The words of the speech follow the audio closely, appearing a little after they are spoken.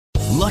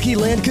Lucky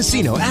Land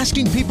Casino,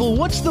 asking people,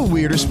 what's the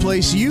weirdest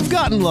place you've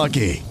gotten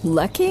lucky?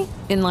 Lucky?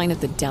 In line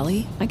at the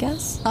deli, I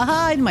guess?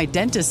 Aha, in my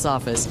dentist's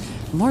office.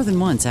 More than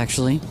once,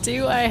 actually.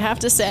 Do I have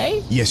to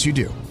say? Yes, you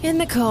do. In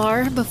the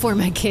car before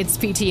my kids'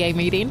 PTA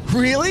meeting.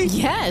 Really?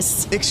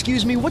 Yes.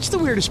 Excuse me, what's the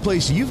weirdest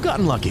place you've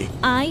gotten lucky?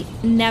 I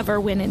never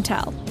win and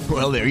tell.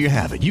 Well, there you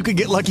have it. You can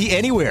get lucky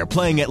anywhere,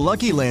 playing at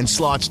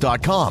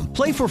LuckyLandSlots.com.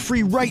 Play for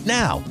free right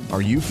now.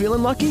 Are you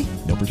feeling lucky?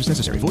 No purchase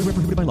necessary. Void where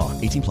prohibited by law.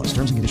 18 plus.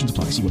 Terms and conditions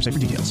apply. See website for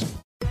details.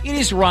 It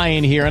is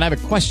Ryan here, and I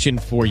have a question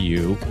for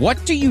you.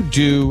 What do you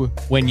do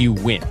when you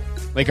win?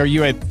 Like, are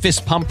you a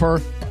fist pumper,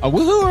 a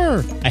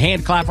woohooer, a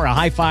hand clapper, a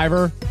high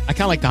fiver? I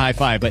kind of like the high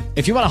five, but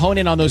if you want to hone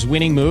in on those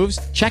winning moves,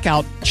 check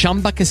out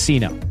Chumba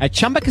Casino. At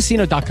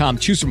ChumbaCasino.com,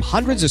 choose from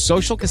hundreds of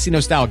social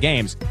casino-style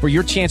games for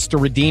your chance to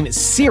redeem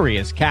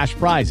serious cash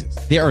prizes.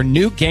 There are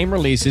new game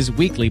releases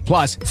weekly,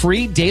 plus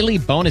free daily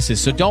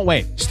bonuses. So don't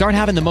wait. Start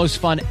having the most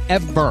fun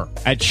ever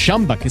at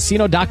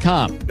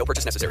ChumbaCasino.com. No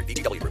purchase necessary.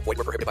 VGW. Void where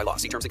prohibited by law.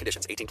 See terms and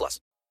conditions. 18 plus.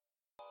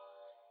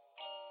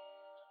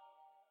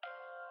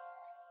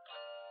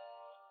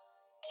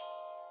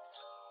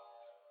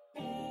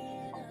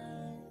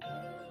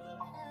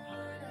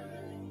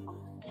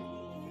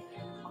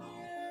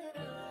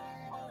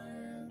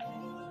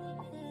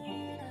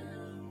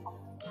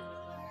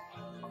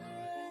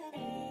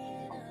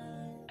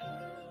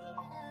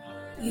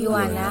 You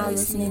are now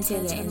listening to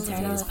the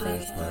Internal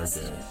Affairs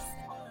Podcast.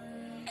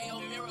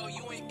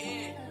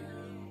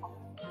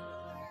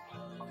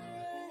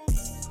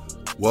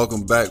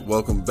 Welcome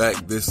back.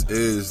 This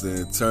is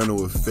the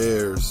Internal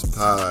Affairs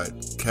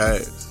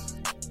Podcast.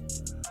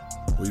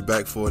 We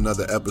back for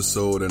another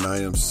episode, and I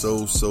am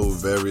so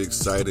very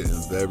excited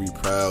and very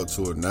proud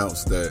to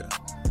announce that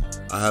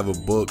I have a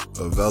book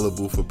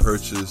available for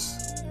purchase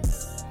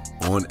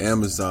on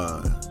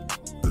Amazon.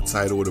 The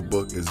title of the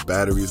book is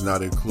Batteries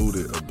Not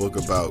Included, a book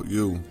about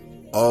you.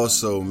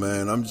 Also,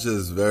 man, I'm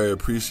just very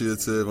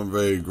appreciative. I'm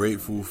very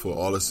grateful for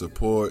all the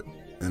support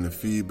and the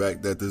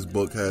feedback that this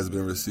book has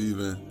been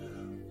receiving.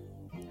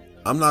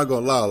 I'm not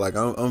gonna lie,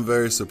 I'm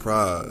very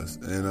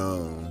surprised, and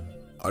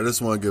I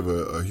just want to give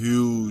a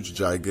huge,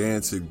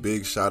 gigantic,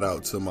 big shout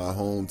out to my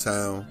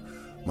hometown,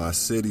 my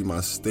city,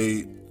 my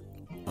state,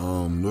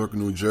 Newark,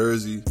 New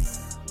Jersey.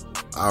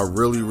 I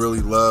really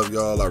love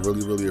y'all. I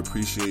really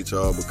appreciate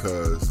y'all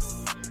because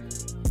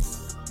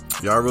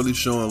y'all really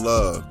showing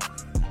love,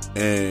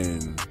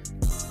 and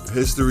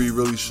history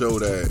really show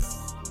that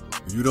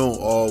you don't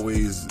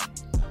always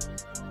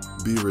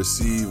be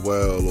received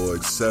well or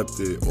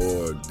accepted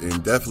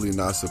and definitely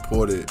not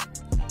supported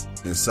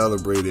and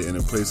celebrated in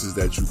the places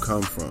that you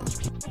come from.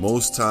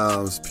 Most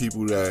times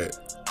people that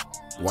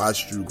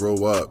watched you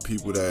grow up,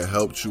 people that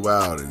helped you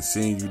out and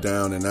seeing you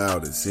down and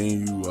out and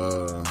seeing you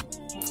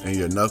in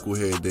your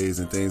knucklehead days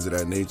and things of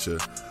that nature,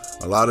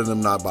 a lot of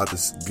them not about to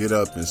get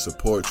up and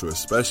support you,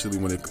 especially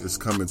when it's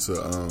coming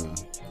to,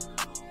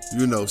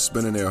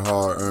 spending their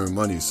hard-earned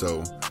money.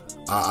 So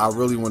I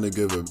really want to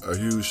give a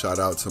huge shout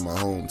out to my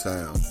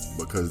hometown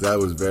because that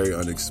was very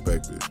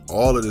unexpected.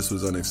 All of this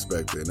was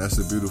unexpected, and that's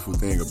the beautiful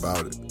thing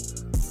about it,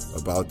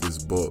 about this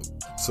book.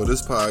 So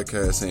this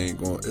podcast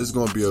it's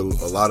going to be a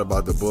lot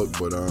about the book,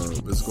 but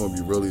it's going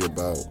to be really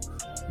about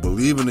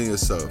believing in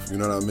yourself, you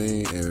know what I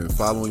mean, and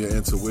following your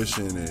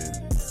intuition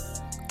and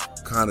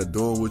kind of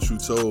doing what you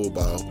told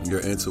about your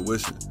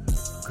intuition,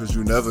 because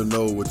you never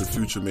know what the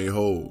future may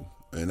hold.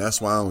 And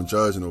that's why I don't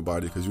judge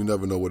nobody, because you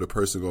never know what a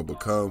person going to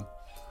become.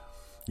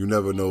 You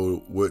never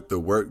know what the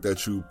work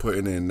that you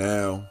putting in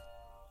now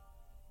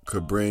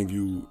could bring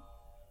you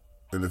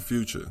in the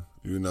future,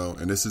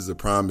 and this is a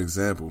prime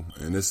example,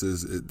 and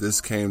this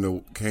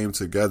came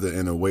together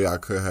in a way I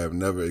could have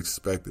never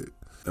expected,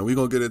 and we're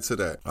gonna get into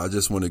that. I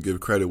just want to give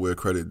credit where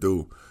credit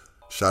due.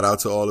 Shout out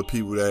to all the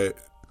people that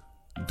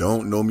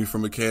don't know me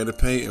from a can of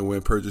paint and went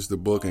and purchased the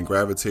book and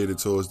gravitated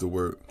towards the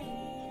work.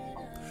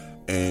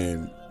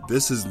 And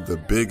this is the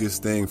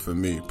biggest thing for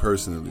me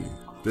personally.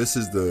 This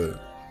is the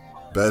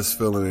best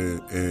feeling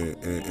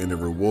and the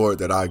reward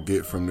that I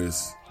get from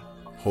this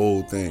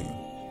whole thing.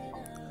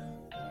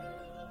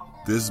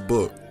 This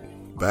book,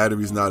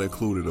 Batteries Not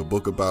Included, a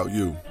book about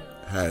you,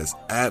 has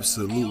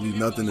absolutely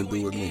nothing to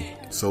do with me.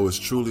 So it's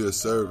truly a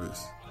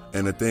service.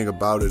 And the thing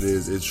about it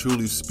is, it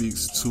truly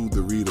speaks to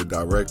the reader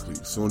directly.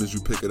 As soon as you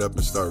pick it up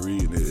and start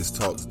reading it, it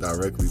talks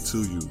directly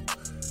to you.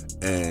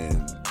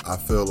 And I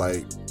feel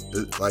like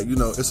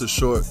it's a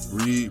short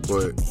read,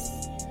 but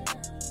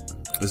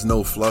there's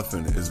no fluff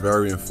in it. It's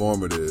very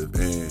informative.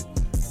 And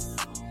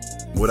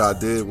what I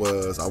did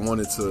was I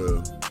wanted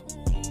to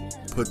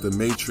put the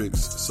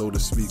matrix, so to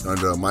speak,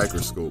 under a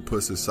microscope,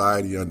 put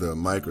society under a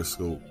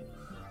microscope,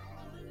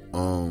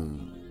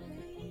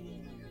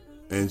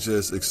 and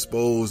just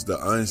expose the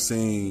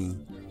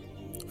unseen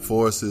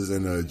forces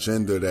and the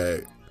agenda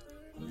that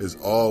is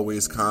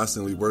always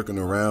constantly working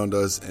around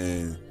us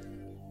and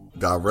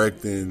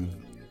directing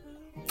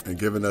and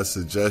giving us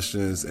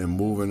suggestions and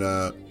moving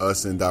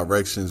us in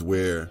directions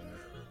where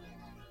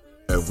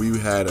if we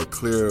had a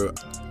clear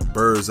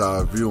bird's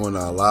eye view on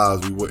our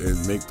lives, we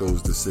wouldn't make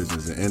those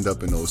decisions and end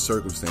up in those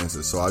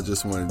circumstances. So I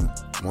just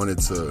wanted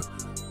to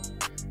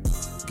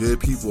give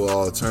people an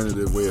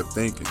alternative way of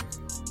thinking,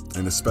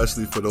 and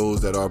especially for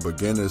those that are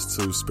beginners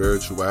to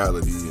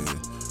spirituality,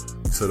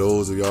 and to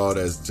those of y'all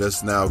that's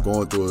just now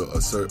going through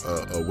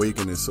a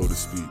awakening, so to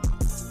speak.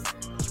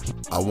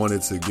 I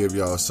wanted to give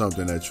y'all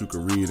something that you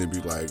could read and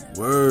be like,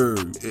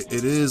 word,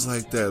 it is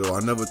like that, or I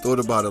never thought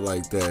about it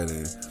like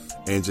that,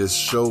 and just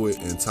show it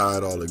and tie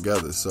it all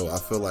together. So I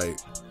feel like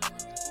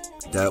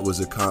that was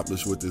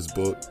accomplished with this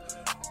book,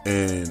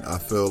 and I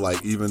feel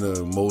like even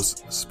the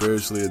most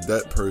spiritually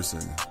adept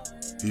person,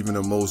 even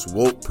the most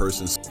woke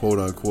person, quote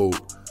unquote,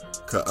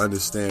 could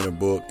understand a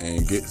book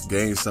and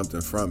gain something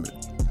from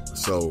it.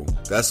 So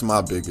that's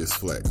my biggest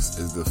flex,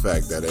 is the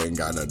fact that it ain't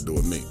got nothing to do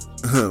with me.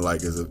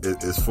 Like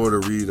it's for the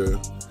reader.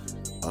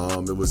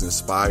 It was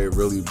inspired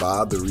really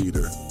by the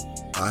reader.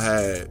 I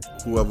had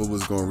whoever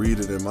was going to read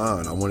it in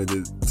mind. I wanted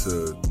it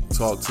to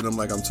talk to them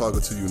like I'm talking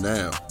to you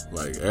now.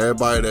 Like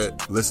everybody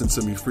that listens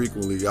to me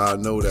frequently, y'all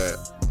know that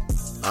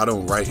I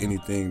don't write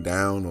anything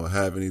down or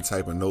have any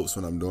type of notes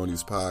when I'm doing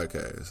these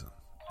podcasts.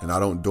 And I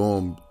don't do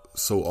them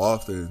so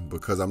often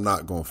because I'm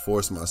not going to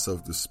force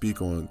myself to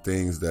speak on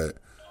things that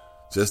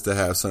just to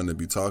have something to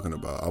be talking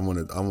about. I want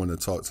to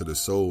talk to the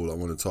soul. I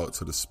want to talk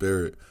to the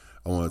spirit.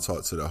 I want to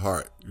talk to the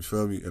heart. You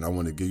feel me? And I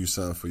want to give you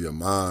something for your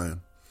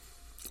mind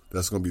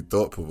that's going to be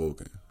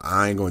thought-provoking.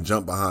 I ain't going to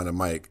jump behind the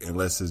mic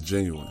unless it's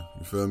genuine.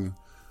 You feel me?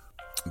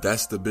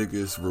 That's the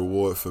biggest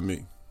reward for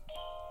me,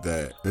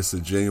 that it's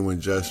a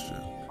genuine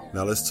gesture.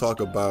 Now let's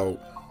talk about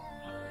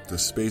the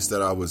space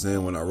that I was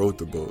in when I wrote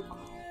the book.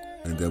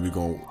 And then we're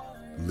going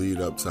to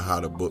lead up to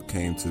how the book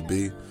came to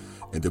be.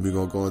 And then we're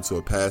going to go into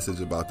a passage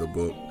about the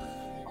book.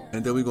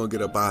 And then we're going to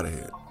get up out of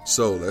here.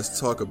 So let's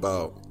talk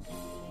about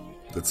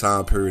the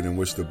time period in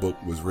which the book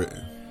was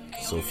written.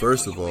 So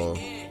first of all,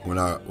 when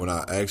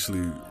I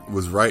actually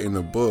was writing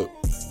the book,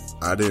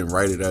 I didn't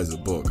write it as a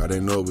book. I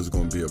didn't know it was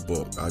going to be a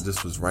book. I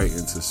just was writing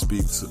to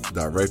speak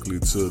directly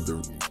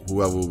to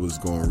whoever was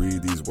going to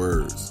read these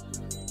words.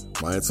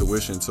 My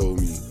intuition told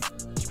me,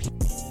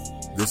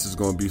 this is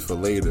going to be for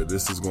later.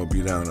 This is going to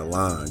be down the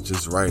line.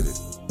 Just write it.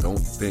 Don't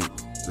think.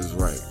 Just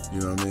write.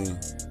 You know what I mean?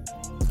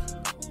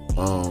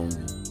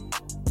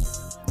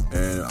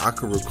 And I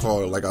could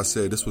recall, like I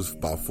said, this was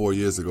about 4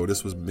 years ago.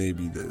 This was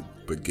maybe the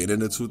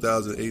beginning of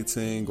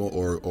 2018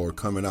 or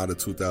coming out of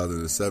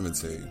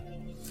 2017.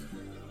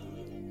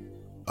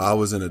 I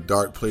was in a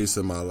dark place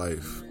in my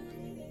life.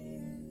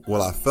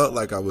 Well, I felt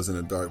like I was in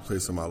a dark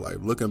place in my life.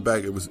 Looking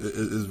back, it's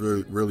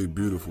really, really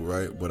beautiful,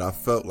 right? But I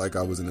felt like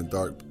I was in a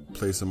dark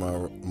place in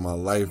my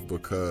life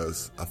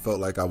because I felt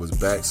like I was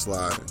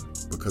backsliding,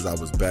 because I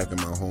was back in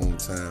my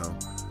hometown,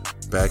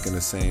 back in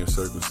the same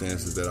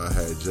circumstances that I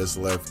had just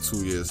left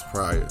 2 years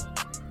prior.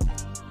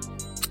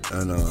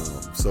 And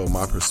so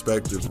my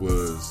perspective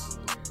was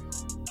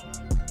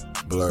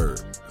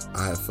blurred.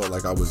 I had felt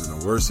like I was in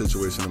a worse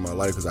situation in my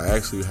life because I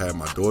actually had,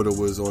 my daughter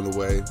was on the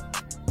way.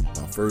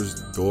 My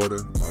first daughter,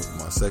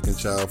 my second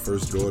child,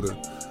 first daughter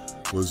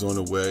was on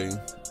the way.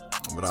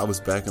 But I was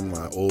back in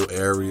my old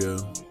area,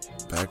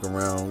 back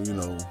around,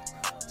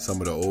 some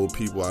of the old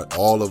people,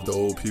 all of the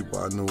old people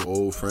I knew,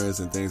 old friends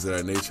and things of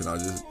that nature. And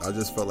I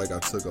just felt like I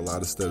took a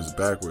lot of steps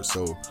backwards.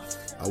 So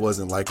I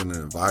wasn't liking the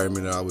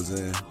environment that I was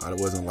in. I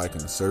wasn't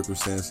liking the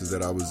circumstances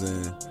that I was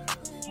in.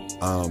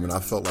 And I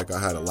felt like I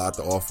had a lot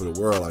to offer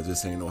the world. I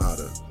just didn't know how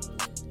to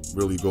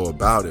really go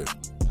about it.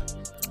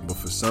 But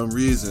for some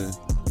reason,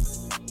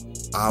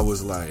 I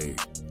was like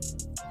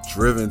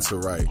driven to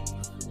write.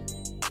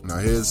 Now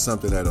here's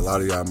something that a lot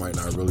of y'all might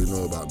not really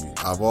know about me.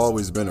 I've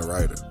always been a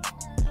writer.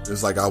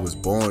 It's like I was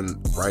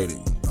born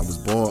writing. I was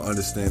born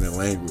understanding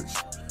language,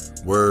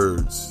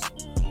 words,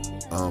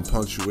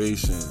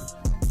 punctuation,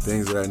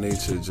 things of that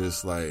nature.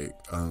 Just like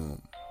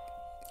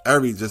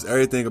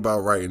everything about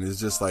writing is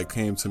just like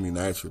came to me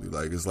naturally.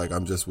 Like it's like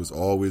was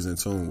always in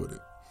tune with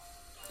it.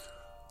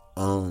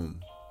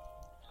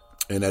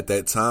 And at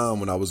that time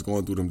when I was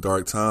going through them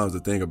dark times, the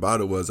thing about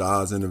it was I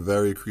was in a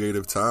very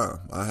creative time.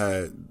 I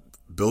had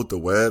built a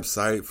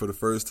website for the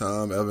first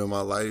time ever in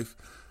my life.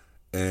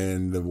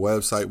 And the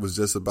website was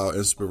just about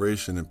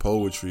inspiration and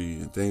poetry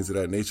and things of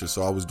that nature.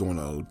 So I was doing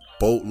a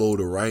boatload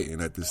of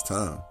writing at this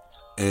time.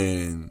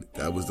 And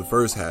that was the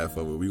first half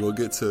of it. We're going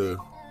to get to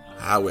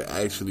how it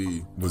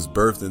actually was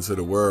birthed into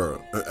the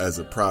world as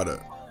a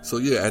product. So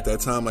yeah, at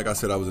that time, like I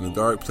said, I was in a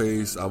dark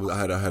place. I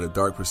had a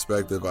dark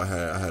perspective. I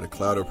had a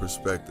clouded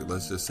perspective.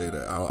 Let's just say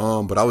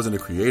that. But I was in a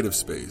creative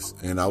space,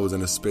 and I was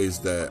in a space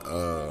that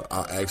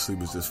I actually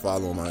was just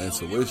following my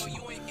intuition.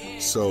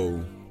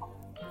 So,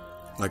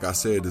 like I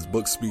said, this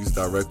book speaks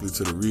directly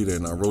to the reader,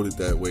 and I wrote it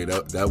that way.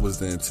 That was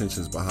the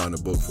intentions behind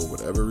the book for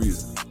whatever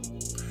reason.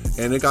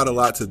 And it got a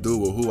lot to do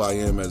with who I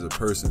am as a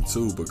person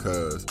too,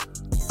 because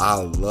I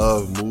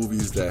love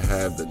movies that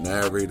have the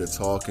narrator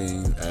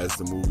talking as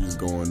the movie's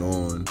going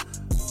on.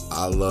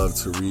 I love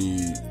to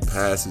read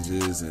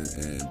passages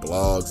and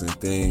blogs and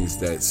things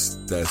that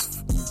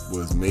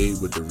was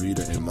made with the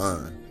reader in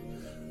mind.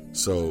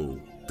 So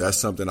that's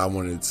something I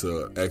wanted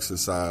to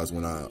exercise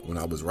when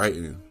I was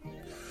writing.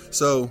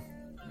 So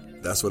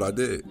that's what I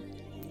did.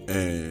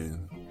 And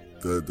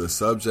the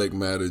subject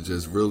matter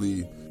just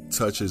really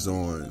touches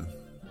on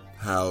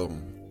how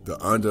the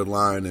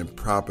underlying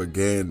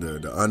propaganda,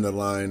 the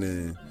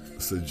underlying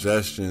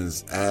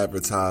suggestions,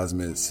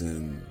 advertisements,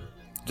 and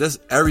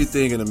just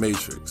everything in the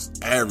matrix.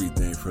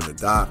 Everything from the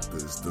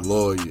doctors, the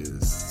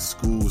lawyers,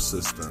 school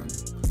system,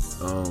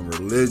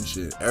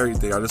 religion,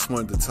 everything. I just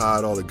wanted to tie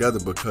it all together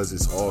because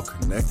it's all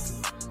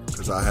connected.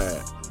 Because I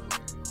had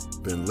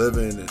been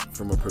living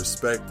from a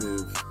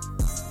perspective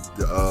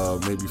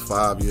maybe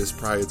 5 years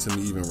prior to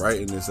me even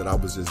writing this, that I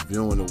was just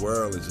viewing the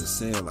world and just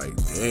saying like,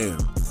 damn,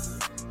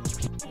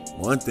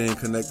 one thing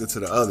connected to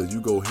the other.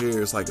 You go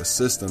here, it's like a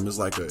system. It's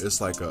like a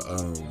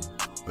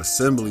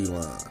assembly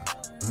line.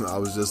 I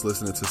was just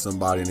listening to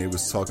somebody and they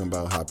was talking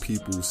about how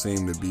people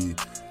seem to be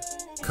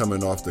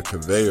coming off the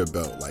conveyor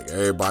belt. Like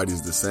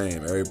everybody's the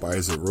same.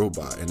 Everybody's a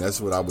robot. And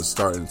that's what I was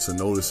starting to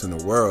notice in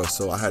the world.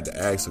 So I had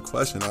to ask a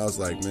question. I was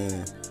like,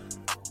 man,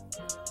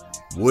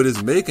 what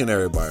is making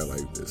everybody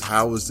like this?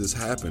 How is this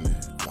happening?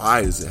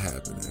 Why is it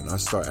happening? And I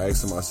start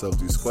asking myself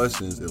these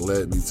questions. It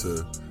led me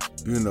to,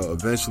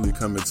 eventually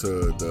coming to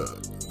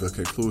the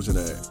conclusion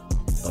that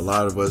a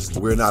lot of us,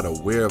 we're not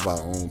aware of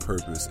our own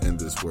purpose in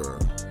this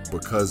world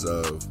because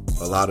of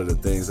a lot of the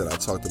things that I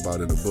talked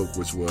about in the book,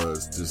 which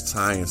was just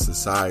tying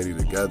society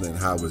together and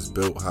how it's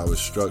built, how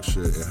it's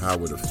structured, and how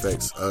it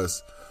affects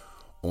us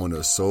on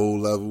a soul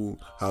level,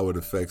 how it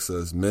affects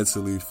us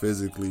mentally,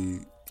 physically,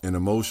 and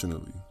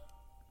emotionally,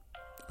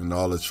 and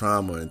all the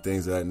trauma and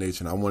things of that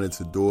nature. And I wanted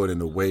to do it in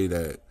a way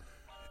that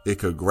it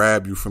could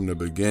grab you from the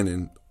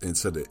beginning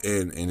into the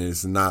end, and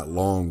it's not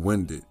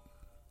long-winded.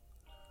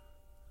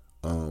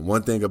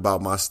 One thing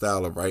about my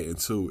style of writing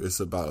too, it's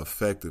about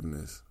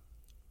effectiveness.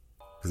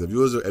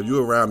 Because if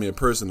you're around me in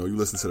person or you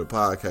listen to the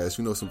podcast,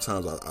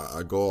 sometimes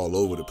I go all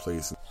over the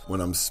place. When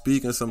I'm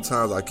speaking,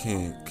 sometimes I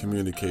can't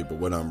communicate, but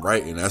when I'm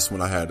writing, that's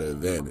when I have the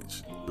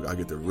advantage. I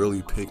get to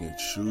really pick and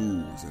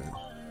choose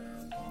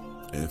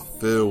and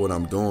feel what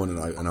I'm doing,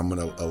 and I'm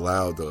gonna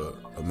allow the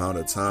amount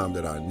of time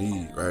that I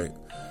need, right?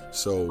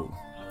 So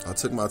I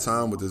took my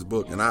time with this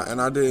book, and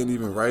I didn't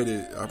even write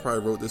it. I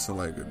probably wrote this in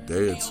like a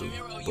day or two,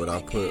 but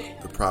I put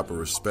the proper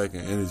respect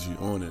and energy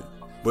on it.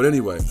 But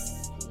anyway,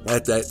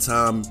 at that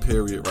time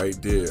period right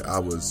there, I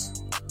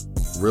was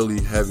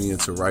really heavy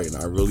into writing.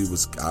 I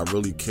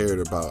really cared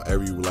about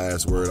every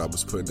last word I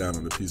was putting down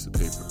on a piece of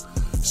paper.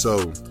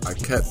 So I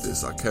kept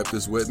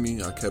this with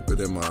me. I kept it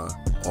in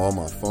all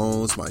my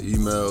phones, my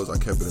emails. I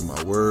kept it in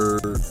my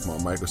Word, my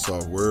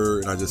Microsoft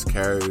Word, and I just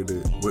carried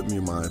it with me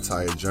my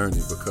entire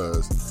journey,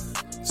 because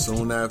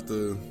soon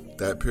after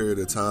that period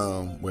of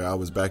time where I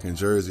was back in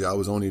Jersey, I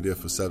was only there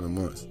for 7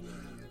 months.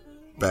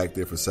 Back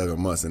there for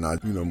 7 months, and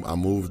I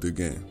moved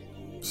again.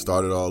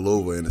 Started all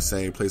over in the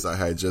same place I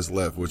had just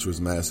left, which was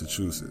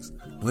Massachusetts.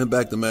 Went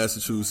back to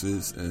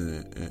Massachusetts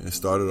and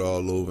started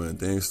all over, and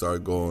things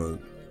started going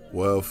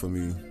well for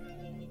me.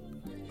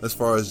 As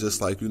far as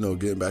just like,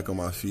 getting back on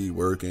my feet,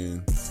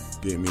 working,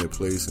 getting me a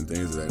place and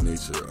things of that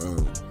nature.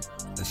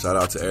 And shout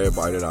out to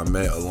everybody that I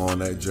met along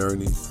that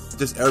journey.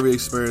 Just every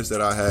experience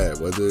that I had,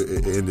 whether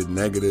it ended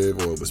negative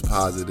or it was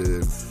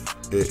positive,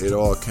 it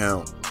all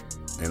count.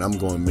 And I'm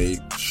going to make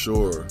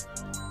sure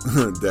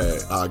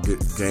that I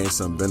gain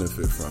some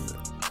benefit from it.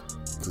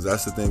 Because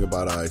that's the thing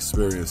about our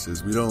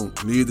experiences. We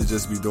don't need to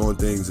just be doing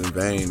things in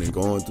vain and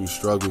going through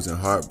struggles and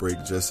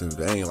heartbreak just in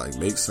vain. Like,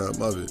 make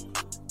something of it.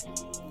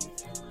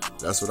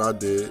 That's what I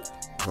did.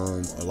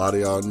 A lot of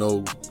y'all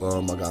know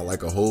I got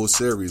like a whole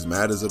series,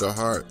 Matters of the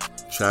Heart,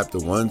 chapter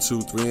 1,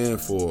 2, 3, and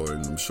 4.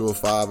 And I'm sure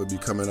 5 will be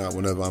coming out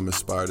whenever I'm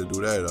inspired to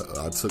do that.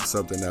 I took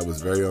something that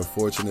was very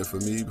unfortunate for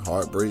me,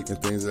 heartbreak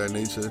and things of that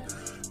nature,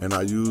 and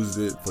I used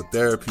it for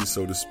therapy,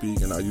 so to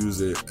speak, and I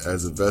used it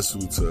as a vessel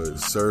to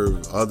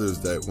serve others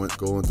that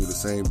going through the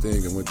same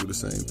thing and went through the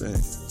same thing.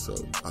 So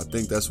I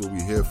think that's what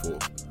we're here for.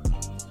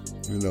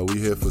 We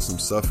here for some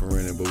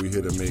suffering, but we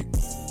here to make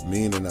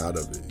meaning out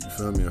of it. You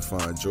feel me? And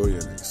find joy in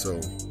it. So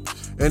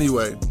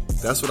anyway,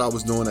 that's what I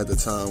was doing at the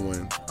time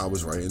when I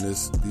was writing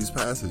these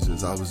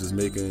passages. I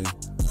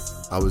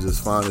was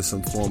just finding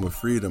some form of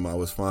freedom. I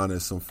was finding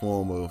some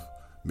form of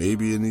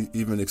maybe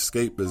even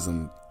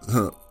escapism,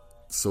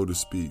 so to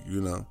speak,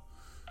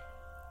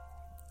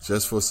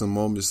 just for some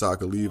moments so I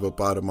could leave up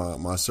out of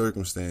my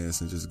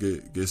circumstance and just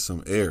get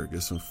some air,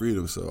 get some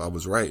freedom. So I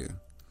was writing.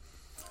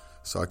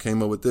 So I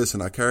came up with this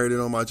and I carried it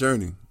on my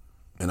journey.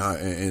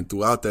 And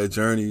throughout that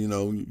journey,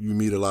 you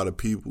meet a lot of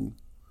people.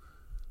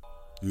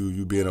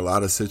 You be in a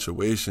lot of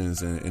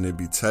situations and it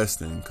be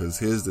testing. Because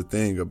here's the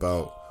thing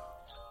about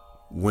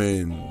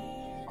when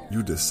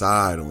you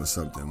decide on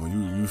something,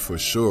 when you for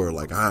sure,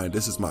 like,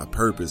 this is my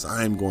purpose.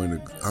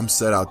 I'm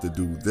set out to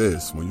do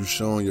this. When you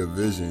showing your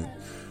vision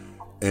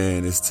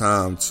and it's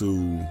time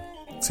to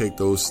take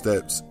those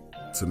steps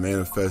to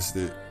manifest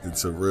it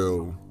into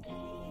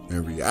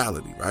in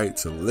reality, right?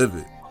 To live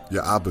it.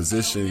 Your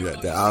opposition,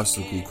 the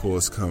obstacle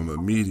course come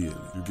immediately.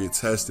 You get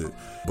tested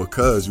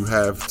because you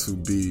have to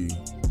be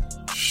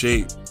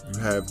shaped. You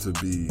have to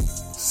be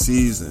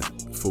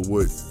seasoned for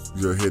what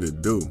you're here to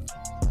do.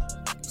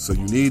 So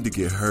you need to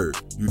get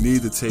hurt. You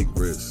need to take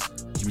risks.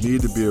 You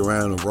need to be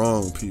around the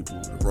wrong people,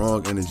 the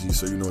wrong energy,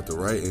 so you know what the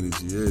right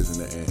energy is.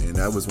 And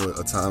that was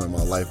a time in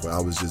my life where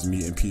I was just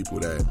meeting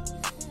people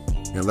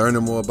and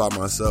learning more about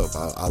myself.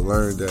 I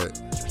learned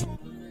that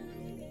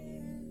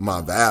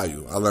my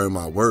value, I learned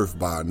my worth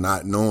by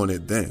not knowing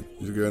it then.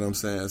 You get what I'm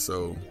saying?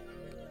 So,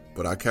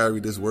 but I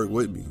carried this work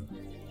with me.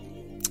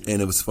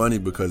 And it was funny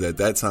because at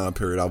that time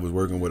period, I was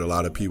working with a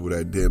lot of people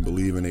that didn't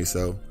believe in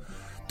themselves,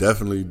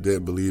 definitely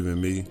didn't believe in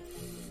me.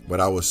 But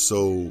I was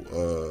so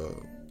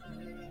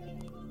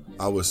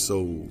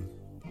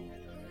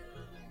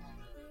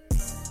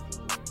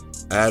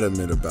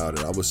adamant about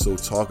it. I was so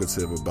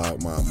talkative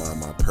about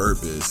my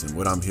purpose and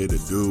what I'm here to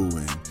do,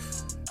 and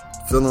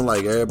feeling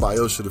like everybody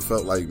else should have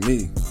felt like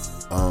me.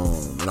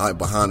 And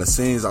behind the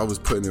scenes, I was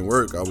putting in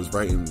work. I was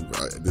writing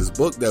this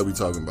book that we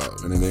talking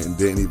about, and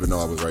didn't even know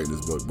I was writing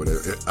this book, but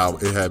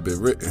it had been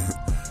written.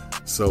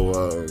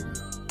 So,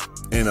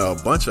 and a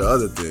bunch of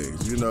other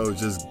things,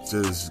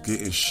 just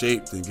getting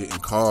shaped and getting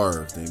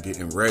carved and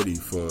getting ready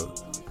for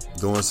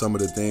doing some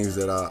of the things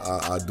that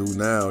I do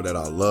now that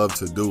I love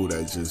to do,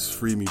 that just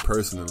free me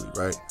personally,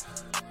 right?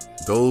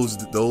 Those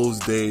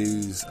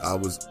days,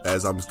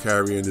 as I was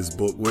carrying this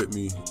book with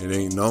me and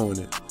ain't knowing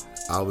it,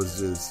 I was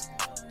just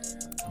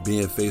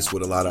being faced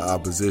with a lot of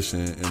opposition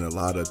and a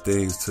lot of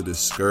things to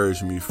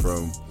discourage me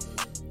from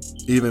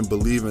even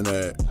believing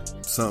that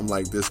something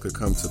like this could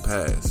come to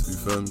pass. You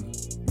feel me?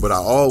 But I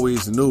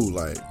always knew,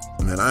 like,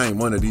 man, I ain't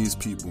one of these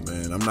people,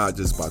 man. I'm not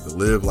just about to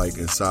live like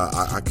inside.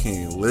 I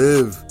can't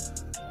live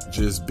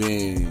just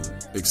being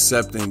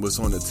accepting what's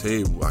on the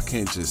table. I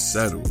can't just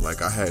settle.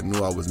 Like,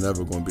 knew I was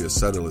never going to be a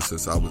settler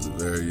since I was a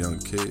very young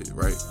kid,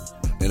 right?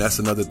 And that's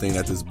another thing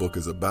that this book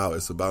is about.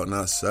 It's about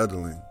not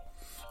settling.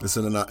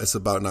 It's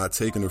about not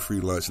taking a free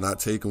lunch, not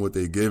taking what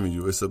they're giving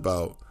you. It's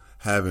about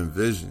having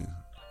vision.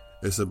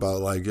 It's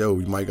about like, yo,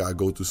 we might gotta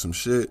go through some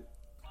shit,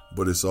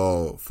 but it's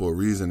all for a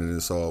reason and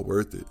it's all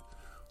worth it.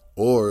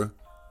 Or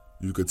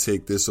you could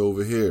take this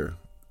over here,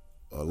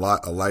 a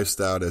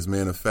lifestyle that's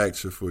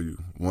manufactured for you,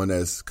 one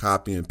that's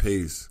copy and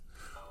paste,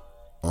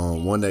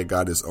 one that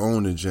got its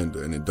own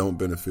agenda and it don't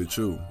benefit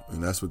you.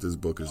 And that's what this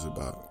book is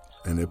about.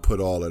 And they put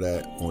all of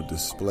that on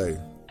display,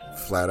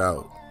 flat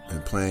out, in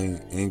plain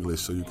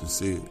English, so you can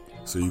see it,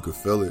 so you can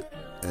feel it.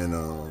 And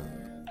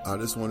I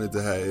just wanted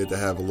to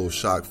have a little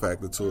shock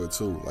factor to it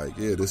too. Like,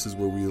 yeah, this is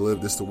where we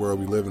live, this is the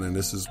world we live in, and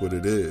this is what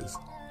it is.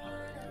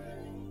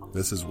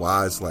 This is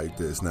why it's like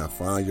this. Now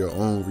find your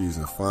own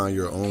reason, find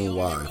your own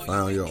why,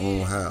 find your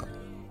own how,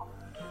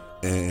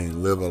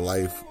 and live a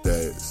life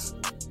that's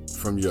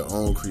from your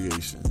own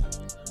creation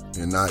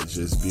and not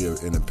just be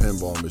in a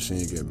pinball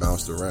machine getting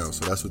bounced around.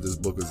 So that's what this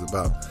book is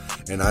about.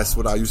 And that's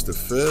what I used to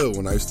feel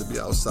when I used to be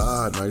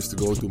outside and I used to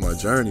go through my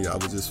journey. I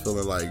was just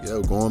feeling like,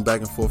 yo, going back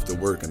and forth to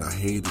work, and I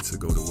hated to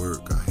go to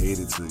work. I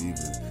hated to even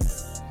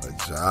a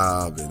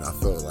job, and I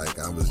felt like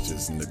I was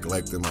just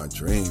neglecting my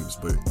dreams.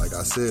 But like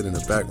I said, in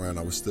the background,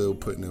 I was still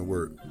putting in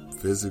work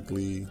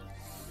physically.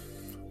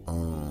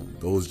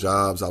 Those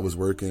jobs I was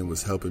working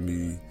was helping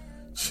me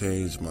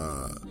change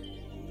my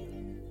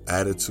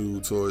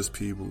attitude towards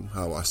people,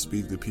 how I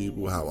speak to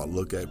people, how I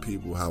look at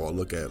people, how I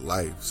look at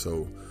life.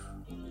 So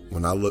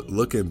when I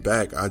looking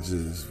back, I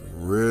just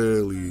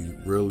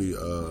really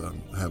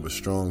have a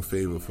strong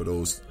favor for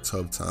those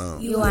tough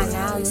times. You are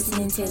now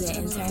listening to the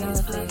Internal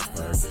Affairs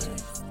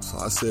Podcast. So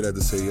I say that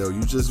to say, yo,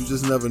 you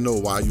just never know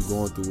why you're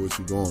going through what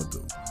you're going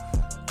through.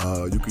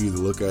 You can either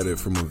look at it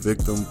from a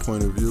victim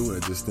point of view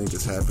and just think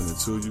it's happening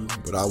to you,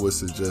 but I would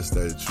suggest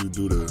that you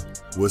do the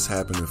what's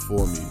happening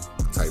for me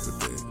type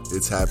of thing.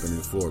 It's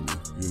happening for me,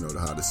 you know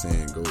how the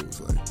saying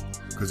goes. Like,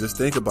 because just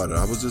think about it.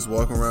 I was just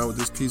walking around with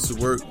this piece of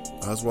work.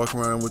 I was walking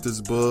around with this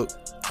book.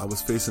 I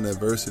was facing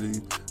adversity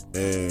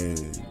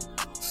and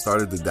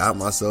started to doubt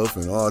myself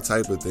and all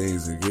type of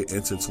things and get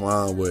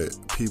intertwined with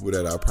people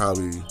that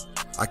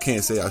I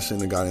can't say I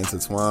shouldn't have got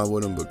intertwined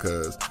with them,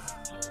 because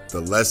the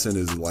lesson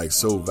is like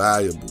so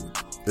valuable.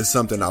 It's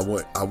something I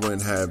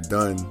wouldn't have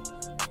done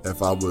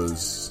if I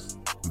was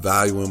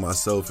valuing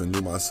myself and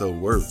knew my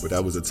self-worth. But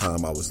that was the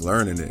time I was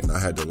learning it, and I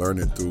had to learn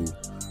it through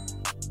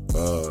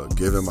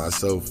giving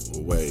myself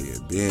away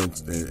and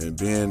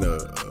being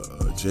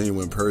a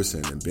genuine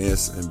person and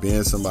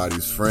being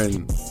somebody's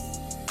friend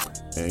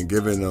and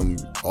giving them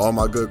all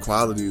my good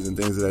qualities and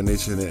things of that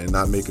nature and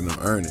not making them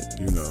earn it,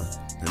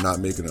 and not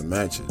making them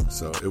match it.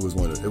 So it was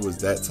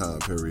that time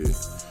period.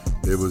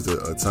 It was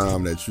a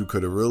time that you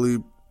could have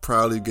really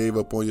probably gave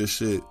up on your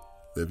shit.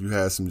 If you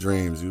had some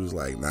dreams, you was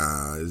like,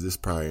 nah, this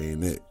probably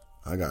ain't it.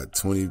 I got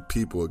 20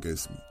 people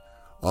against me.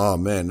 Oh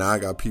man, now I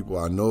got people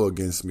I know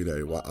against me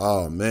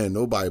oh man,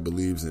 nobody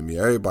believes in me.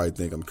 Everybody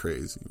think I'm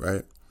crazy,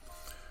 right?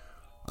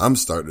 I'm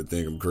starting to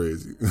think I'm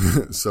crazy.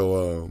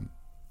 So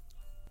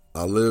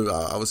I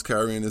was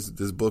carrying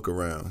this book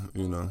around,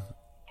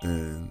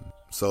 and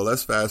so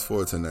let's fast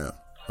forward to now,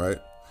 right?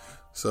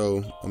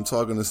 So I'm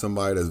talking to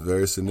somebody that's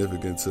very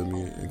significant to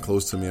me and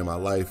close to me in my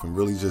life and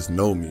really just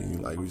know me.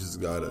 Like, we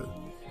just got a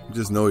We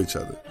just know each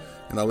other.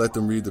 And I let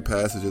them read the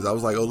passages. I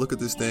was like, oh, look at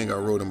this thing I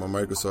wrote in my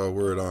Microsoft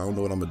Word. I don't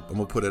know what I'm going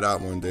to put it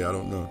out one day. I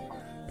don't know.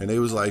 And they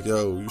was like,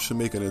 yo, you should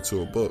make it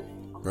into a book,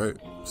 right?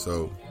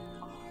 So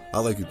I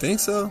was like, you think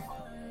so?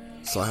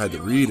 So I had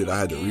to read it. I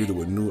had to read it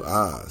with new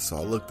eyes. So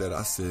I looked at it.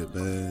 I said,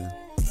 man,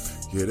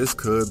 yeah, this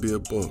could be a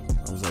book.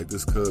 I was like,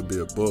 this could be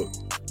a book.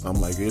 I'm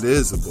like, it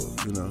is a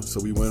book, you know. So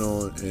we went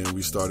on and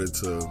we started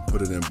to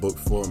put it in book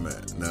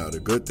format. Now, the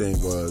good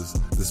thing was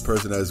this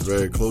person that's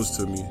very close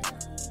to me,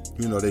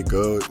 you know, they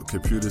good,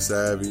 computer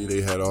savvy.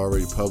 They had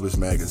already published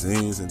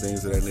magazines and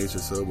things of that nature.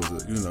 So it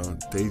was, you know,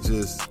 they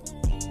just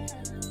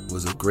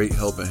was a great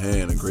helping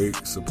hand, a great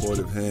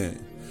supportive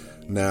hand.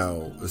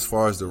 Now, as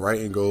far as the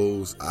writing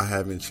goes, I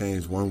haven't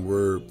changed one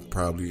word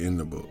probably in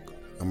the book.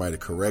 I might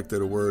have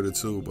corrected a word or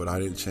two, but I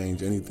didn't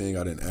change anything.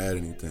 I didn't add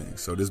anything.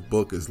 So this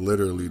book is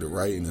literally, the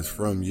writing is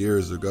from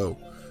years ago.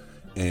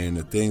 And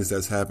the things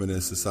that's happened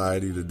in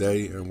society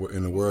today and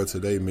in the world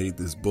today made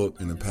this book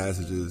and the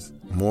passages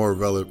more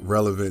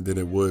relevant than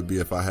it would be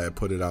if I had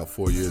put it out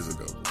 4 years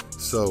ago.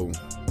 So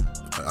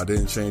I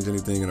didn't change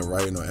anything in the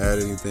writing or add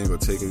anything or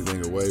take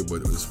anything away.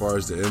 But as far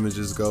as the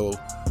images go,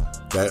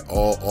 that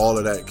all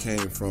of that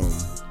came from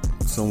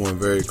someone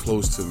very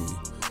close to me.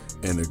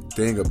 And the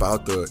thing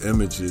about the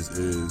images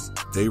is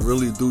they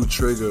really do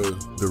trigger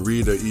the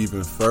reader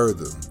even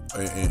further,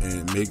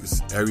 and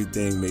makes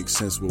everything make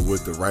sense with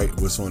what's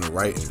on the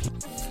writing.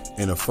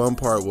 And the fun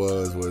part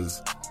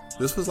was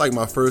this was like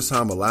my first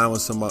time allowing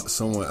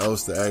someone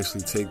else to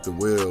actually take the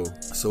wheel,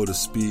 so to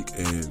speak,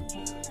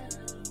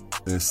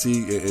 and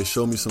see and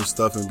show me some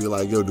stuff and be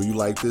like, yo, do you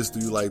like this? Do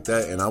you like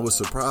that? And I was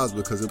surprised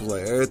because it was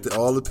like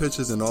all the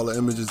pictures and all the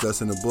images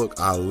that's in the book,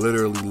 I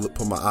literally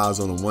put my eyes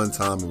on them one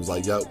time and was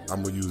like, yep,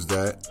 I'm gonna use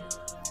that.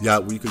 Yeah,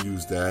 we could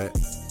use that.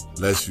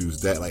 Let's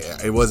use that. Like,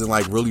 it wasn't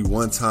like really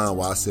one time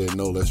where I said,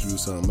 no, let's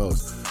use something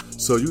else.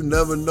 So you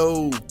never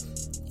know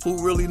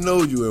who really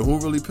know you and who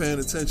really paying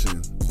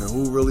attention and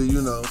who really,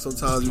 you know,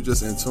 sometimes you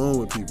just in tune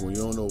with people and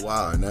you don't know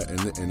why. And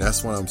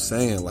that's what I'm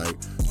saying. Like,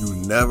 you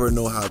never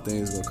know how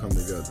things gonna come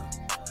together.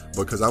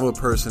 Because I'm a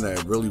person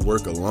that really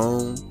work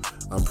alone.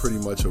 I'm pretty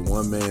much a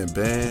one-man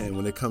band. And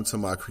when it comes to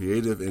my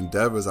creative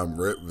endeavors, I'm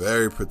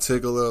very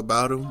particular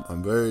about them.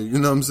 I'm very, you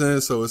know what I'm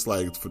saying? So it's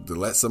like, to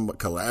let somebody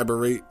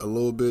collaborate a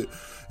little bit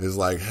is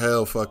like,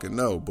 hell fucking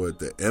no. But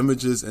the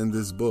images in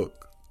this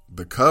book,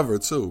 the cover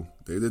too,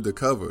 they did the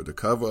cover. The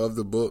cover of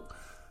the book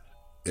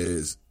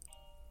is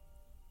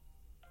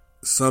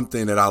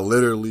something that I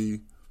literally...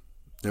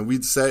 And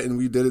we sat and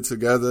we did it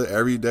together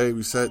every day.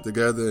 We sat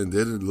together and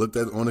did it, looked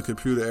at it on the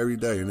computer every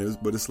day.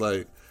 But it's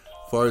like,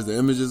 as far as the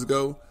images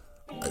go,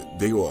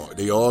 they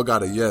all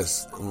got a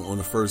yes on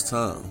the first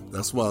time.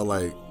 That's why,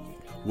 like,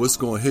 what's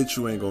gonna hit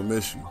you ain't gonna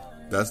miss you.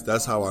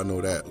 That's how I know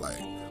that. Like,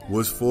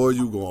 what's for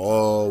you gonna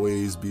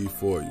always be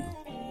for you.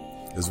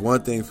 It's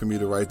one thing for me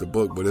to write the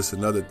book, but it's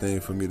another thing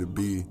for me to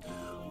be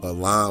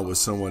aligned with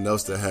someone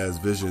else that has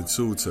vision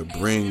too, to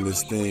bring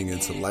this thing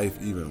into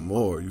life even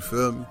more. You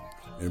feel me?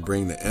 And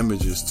bring the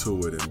images to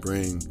it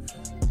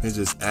and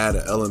just add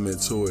an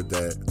element to it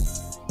that,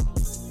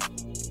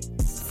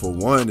 for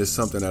one, is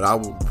something that I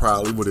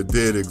probably would have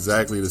did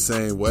exactly the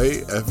same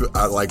way.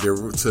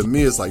 To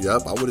me, it's like,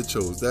 yep, I would have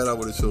chose that. I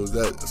would have chose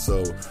that.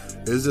 So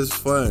it's just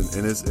fun.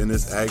 And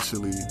it's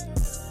actually,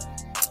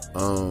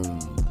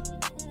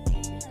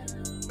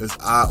 it's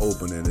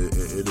eye-opening.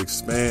 It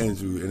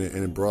expands you and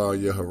it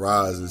broadens your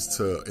horizons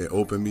and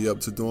open me up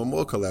to doing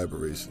more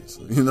collaborations.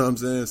 You know what I'm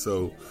saying?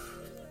 So,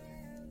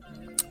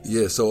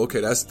 yeah, so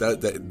okay,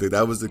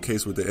 that was the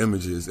case with the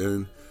images.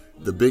 And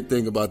the big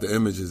thing about the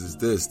images is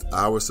this: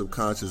 our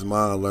subconscious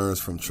mind learns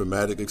from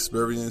traumatic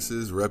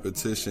experiences,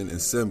 repetition,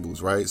 and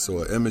symbols, right?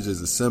 So an image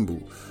is a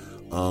symbol.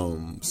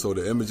 So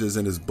the images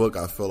in this book,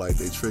 I feel like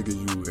they trigger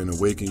you and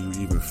awaken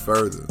you even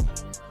further.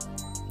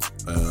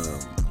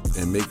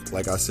 And make,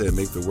 like I said,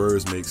 make the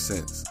words make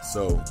sense.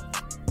 So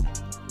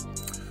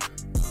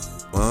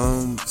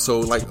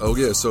like, oh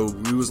yeah, so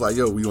we was like,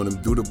 yo, we want to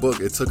do the book.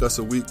 It took us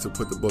a week to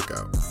put the book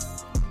out.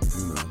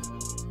 You know,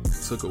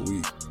 it took a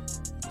week.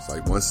 It's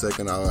like 1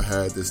 second I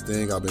had this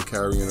thing I've been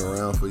carrying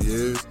around for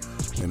years,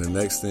 and the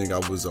next thing I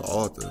was an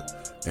author.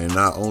 And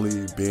not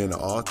only being an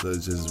author,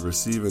 just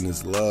receiving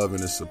this love and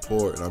this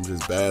support, and I'm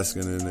just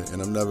basking in it,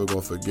 and I'm never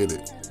gonna forget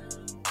it.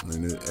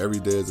 And every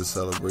day is a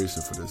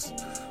celebration for this.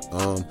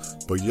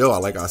 But yo,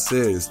 like I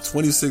said, it's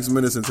 26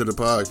 minutes into the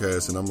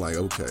podcast, and I'm like,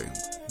 okay,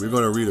 we're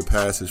gonna read a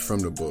passage from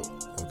the book,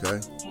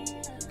 okay?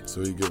 So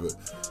you give you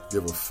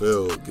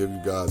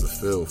guys a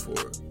feel for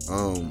it.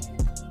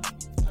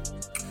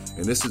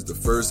 And this is the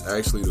first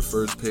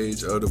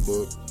page of the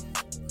book,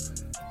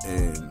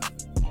 and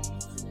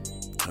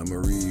I'm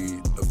gonna read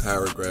a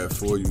paragraph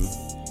for you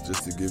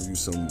just to give you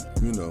some,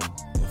 you know,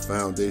 a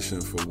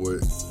foundation for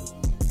what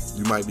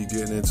you might be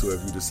getting into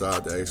if you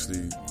decide to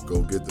actually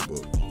go get the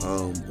book,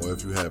 or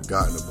if you have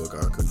gotten the book.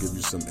 I could give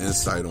you some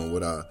insight on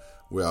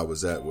where I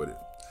was at with it.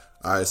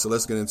 All right, so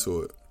let's get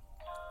into it.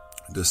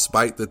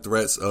 Despite the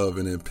threats of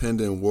an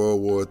impending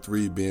World War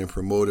III being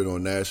promoted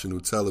on national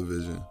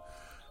television,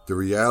 The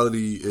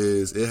reality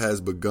is it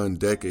has begun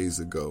decades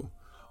ago.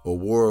 A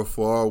war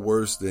far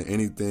worse than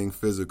anything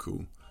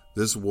physical.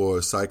 This war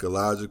is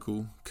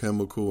psychological,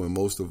 chemical, and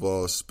most of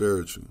all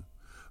spiritual,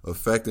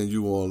 affecting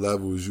you on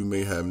levels you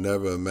may have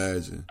never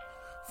imagined.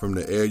 From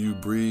the air you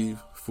breathe,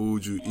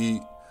 food you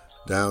eat,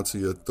 down to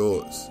your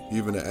thoughts,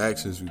 even the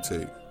actions you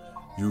take.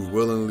 You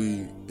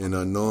willingly and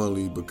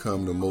unknowingly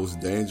become the most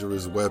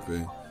dangerous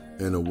weapon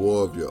in a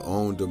war of your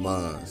own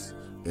demise,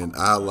 an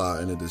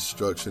ally in the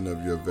destruction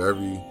of your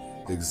very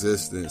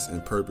existence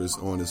and purpose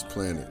on this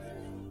planet,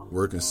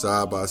 working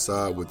side by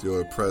side with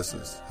your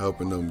oppressors,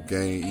 helping them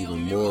gain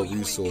even more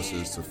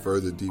resources to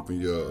further deepen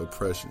your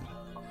oppression.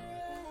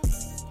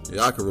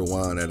 Yeah, I could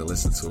rewind that and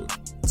listen to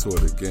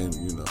it again,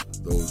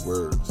 those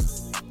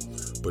words.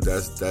 But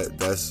that's the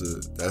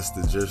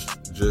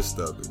gist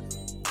of it.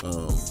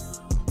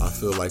 I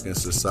feel like in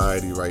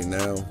society right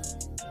now,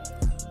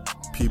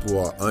 people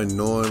are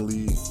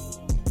unknowingly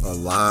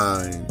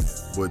aligned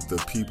with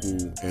the people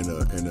in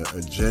an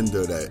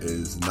agenda that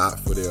is not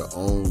for their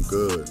own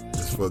good.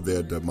 It's for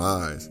their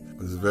demise.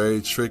 It's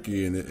very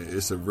tricky, and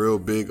it's a real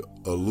big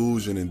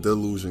illusion and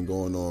delusion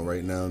going on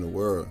right now in the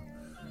world.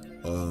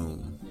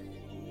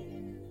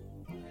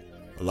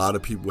 A lot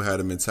of people had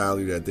a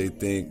mentality that they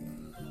think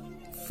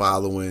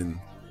following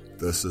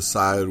the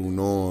societal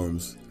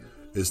norms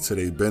is to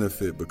their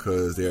benefit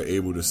because they're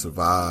able to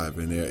survive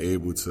and they're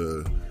able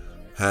to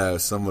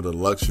have some of the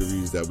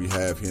luxuries that we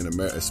have here in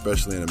America,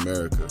 especially in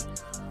America.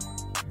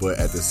 But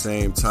at the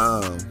same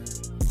time,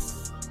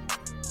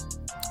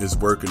 it's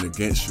working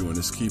against you and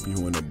it's keeping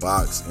you in a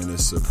box and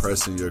it's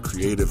suppressing your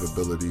creative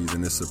abilities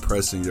and it's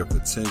suppressing your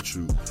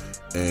potential,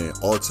 and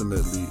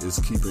ultimately it's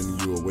keeping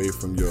you away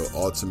from your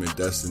ultimate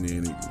destiny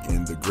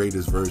and the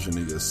greatest version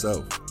of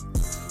yourself.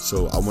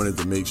 So I wanted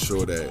to make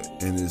sure that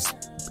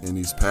in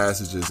these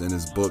passages, in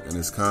this book, in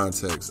this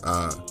context,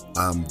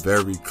 I'm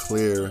very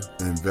clear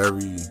and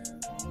very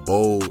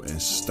bold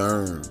and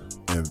stern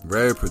and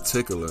very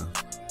particular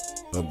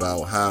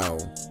about how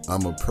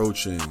I'm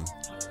approaching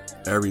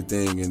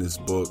everything in this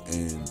book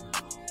and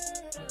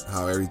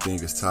how everything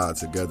is tied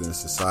together in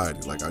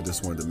society. Like, I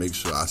just wanted to make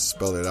sure I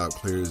spell it out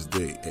clear as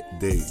day,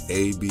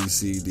 A, B,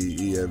 C, D,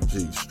 E, F,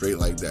 G, straight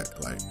like that,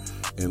 like,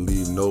 and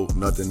leave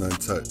nothing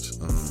untouched.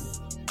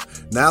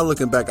 Now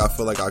looking back, I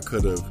feel like I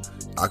could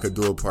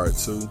do a part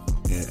 2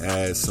 and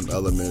add some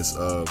elements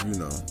of,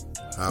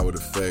 how it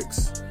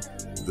affects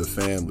the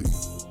family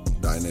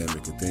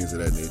dynamic and things of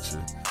that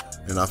nature.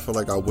 And I feel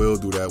like I will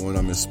do that when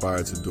I'm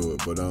inspired to do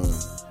it. But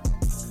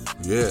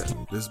yeah,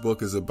 this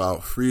book is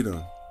about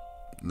freedom.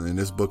 And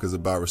this book is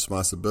about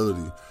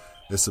responsibility.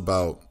 It's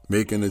about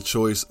making the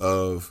choice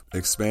of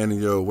expanding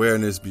your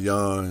awareness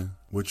beyond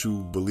what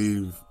you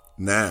believe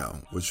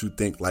now, what you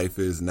think life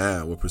is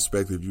now, what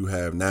perspective you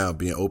have now,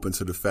 being open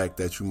to the fact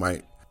that you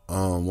might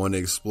want to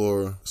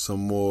explore some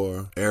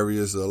more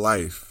areas of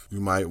life. You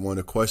might want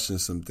to question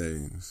some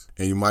things.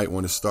 And you might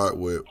want to start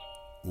with,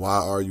 why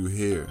are you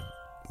here?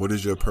 What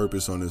is your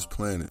purpose on this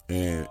planet?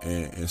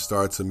 And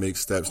start to make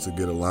steps to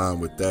get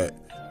aligned with that.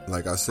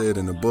 Like I said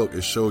in the book,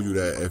 it shows you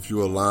that if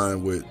you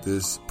align with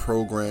this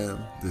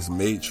program, this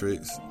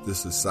matrix, this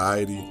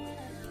society,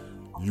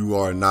 you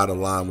are not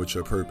aligned with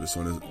your purpose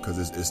on it, because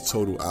it's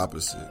total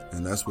opposite.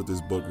 And that's what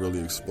this book really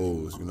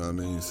exposed, you know what I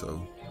mean?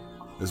 So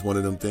it's one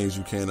of them things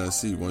you can't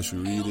unsee. Once you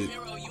read it,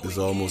 it's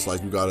almost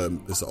like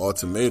it's an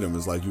ultimatum.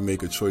 It's like you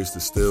make a choice to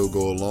still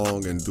go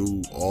along and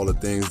do all the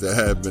things that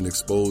have been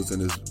exposed in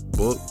this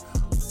book,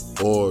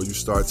 or you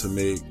start to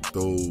make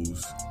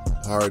those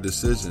hard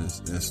decisions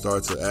and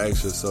start to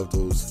ask yourself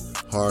those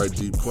hard,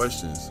 deep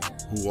questions.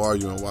 Who are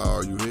you and why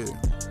are you here?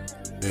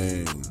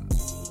 And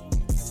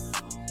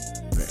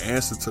the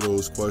answer to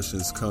those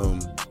questions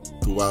come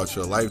throughout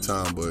your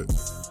lifetime, but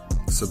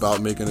it's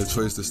about making a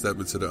choice to step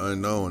into the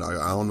unknown. I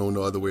don't know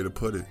no other way to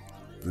put it.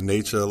 The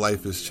nature of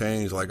life has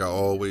changed, like I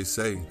always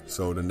say.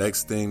 So the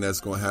next thing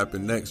that's going to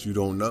happen next, you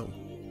don't know.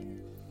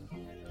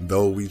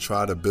 Though we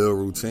try to build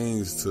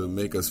routines to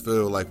make us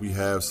feel like we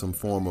have some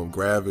form of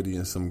gravity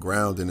and some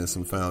grounding and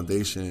some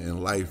foundation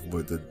in life,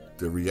 but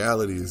the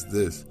reality is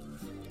this.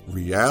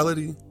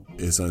 Reality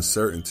is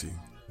uncertainty.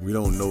 We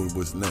don't know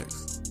what's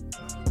next.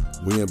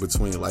 We in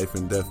between life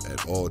and death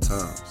at all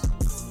times.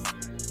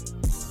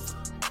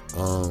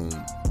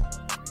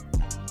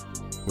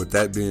 With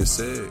that being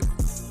said,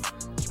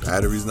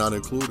 batteries not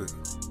included.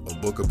 A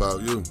book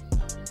about you.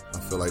 I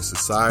feel like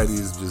society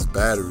is just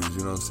batteries,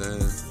 you know what I'm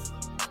saying?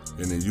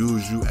 And they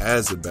use you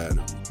as a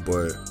battery.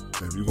 But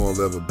if you're going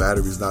to live a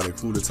batteries not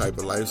included type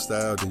of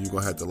lifestyle, then you're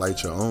going to have to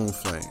light your own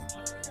flame.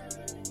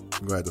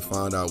 You're going to have to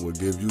find out what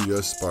gives you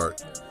your spark.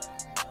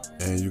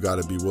 And you got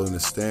to be willing to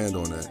stand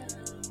on that.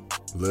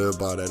 Live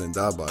by that and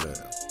die by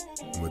that.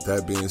 And with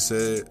that being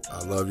said,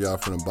 I love y'all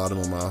from the bottom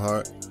of my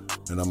heart.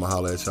 And I'm going to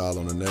holler at y'all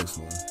on the next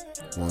one.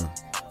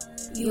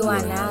 You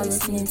are now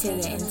listening to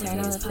the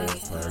Internal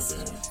Affairs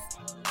Podcast.